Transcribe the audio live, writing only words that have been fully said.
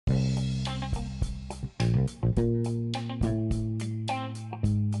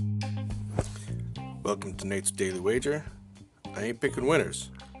Welcome to Nate's Daily Wager. I ain't picking winners,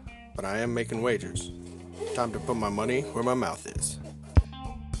 but I am making wagers. Time to put my money where my mouth is.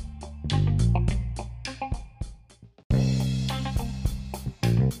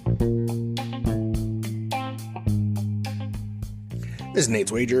 This is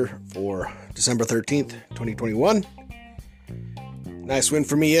Nate's Wager for December 13th, 2021. Nice win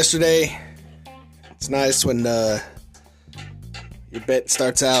for me yesterday. It's nice when your bet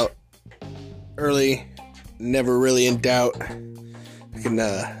starts out early, never really in doubt. You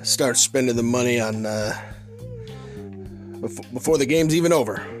can start spending the money on before the game's even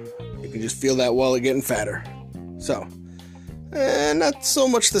over. You can just feel that wallet getting fatter. So, not so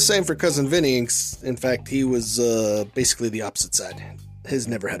much the same for Cousin Vinny. In fact, he was basically the opposite side. His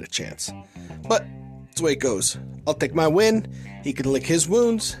never had a chance. But that's the way it goes. I'll take my win. He can lick his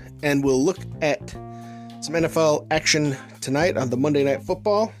wounds, and we'll look at some NFL action tonight on the Monday Night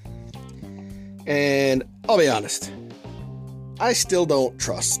Football. And I'll be honest, I still don't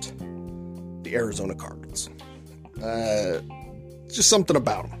trust the Arizona Cardinals. Just something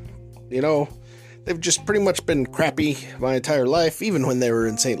about them. You know, they've just pretty much been crappy my entire life, even when they were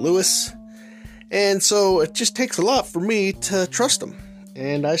in St. Louis. And so it just takes a lot for me to trust them.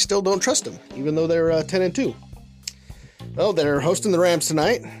 And I still don't trust them, even though they're 10-2. Well, they're hosting the Rams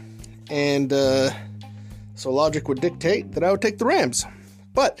tonight. And so logic would dictate that I would take the Rams.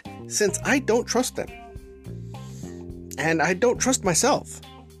 But since I don't trust them, and I don't trust myself,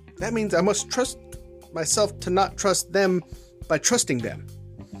 that means I must trust myself to not trust them by trusting them.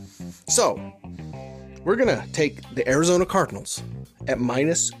 So, we're going to take the Arizona Cardinals at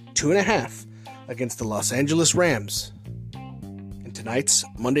minus 2.5 against the Los Angeles Rams in tonight's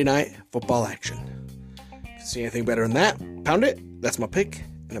Monday Night Football action. If you see anything better than that, pound it. That's my pick,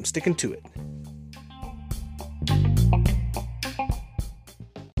 and I'm sticking to it.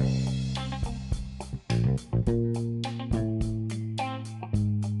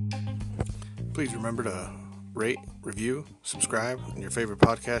 Please remember to rate, review, subscribe in your favorite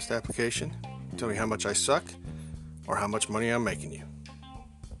podcast application. Tell me how much I suck or how much money I'm making you.